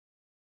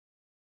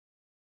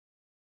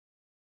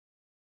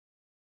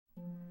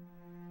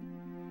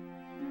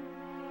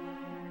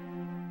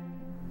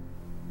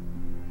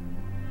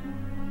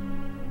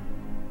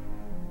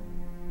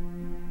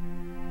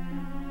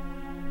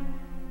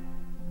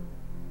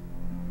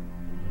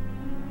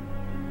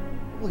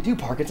will we do,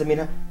 Parkins? I mean,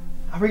 how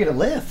are we gonna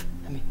live?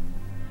 I mean,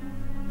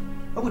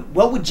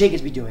 what would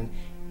Jenkins be doing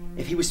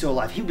if he was still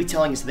alive? He would be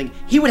telling us something.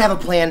 He would have a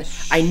plan.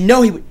 Shh. I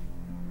know he would.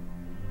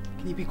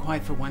 Can you be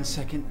quiet for 1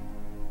 second?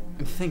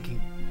 I'm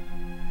thinking.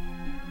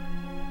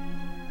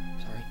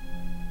 Sorry.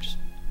 I'm just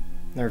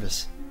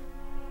nervous.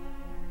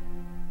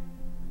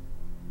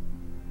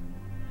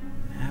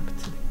 Map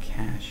to the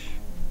cache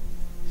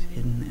is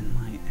hidden in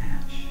my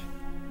ash.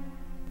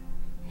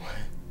 What?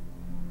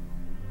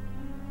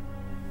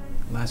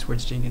 Last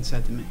words Jenkins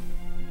said to me.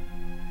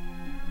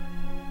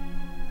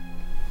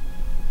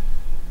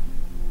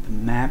 The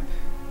map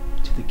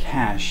to the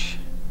cache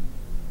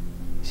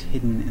is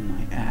hidden in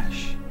my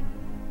ash.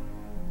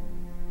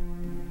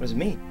 What does it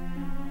mean?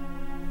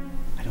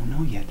 I don't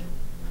know yet.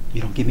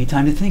 You don't give me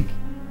time to think.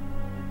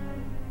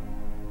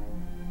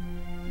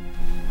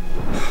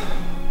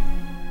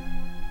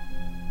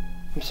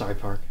 I'm sorry,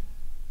 Park.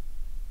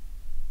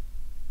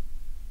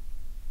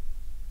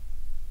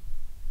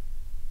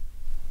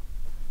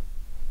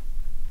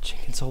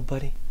 Jenkins, old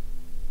buddy.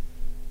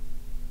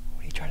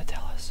 What are you trying to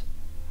tell us?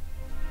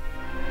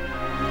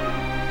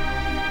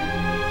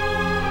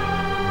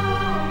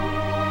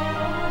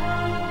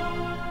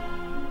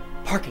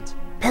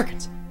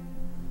 Parkins!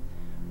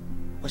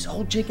 Was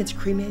old Jenkins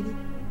cremated?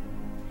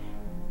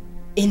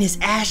 In his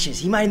ashes.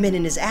 He might have been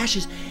in his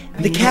ashes.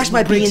 The cache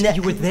might be in that.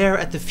 You were there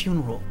at the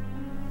funeral.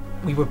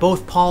 We were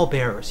both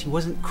pallbearers. He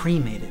wasn't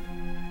cremated.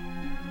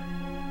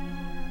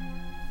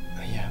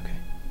 Oh, yeah, okay.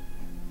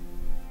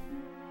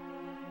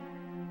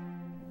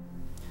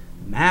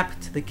 The map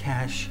to the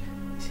cache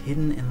is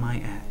hidden in my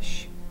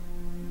ash.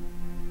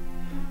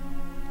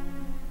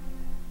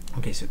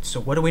 Okay, so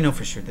what do we know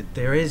for sure? That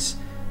there is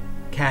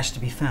cache to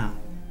be found.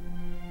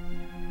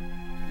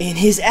 In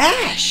his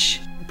ash!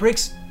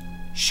 Briggs,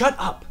 shut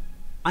up.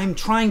 I'm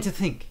trying to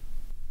think.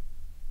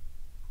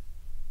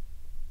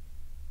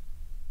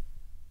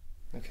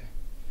 Okay.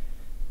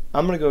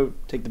 I'm gonna go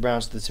take the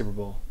Browns to the Super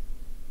Bowl.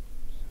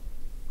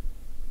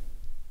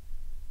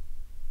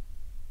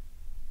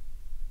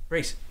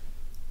 Briggs,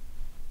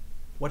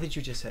 what did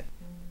you just say?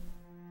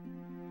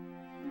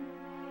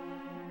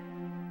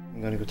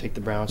 I'm gonna go take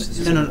the Browns to the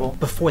Super Bowl. No,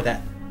 before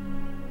that.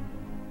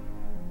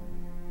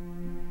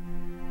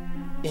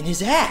 In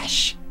his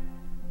ash!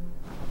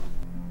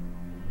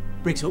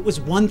 Briggs, what was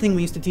one thing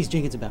we used to tease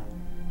Jenkins about?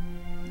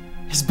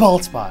 His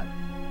bald spot.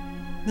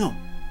 No.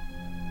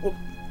 Well,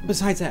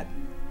 besides that.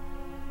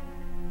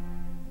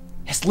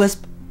 His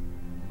lisp.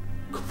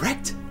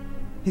 Correct.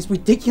 His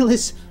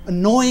ridiculous,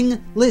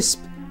 annoying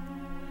lisp.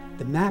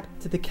 The map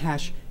to the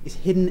cache is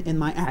hidden in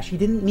my ash. He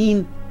didn't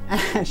mean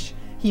ash.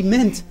 He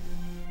meant...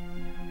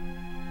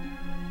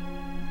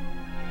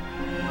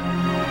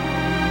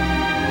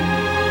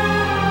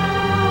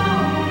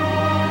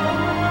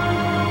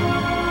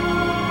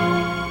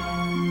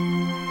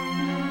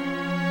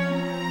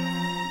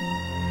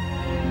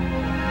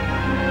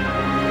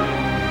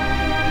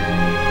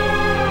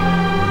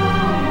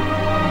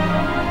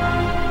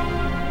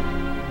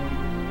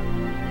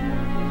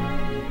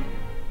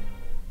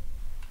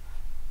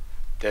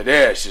 That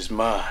ash is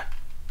mine.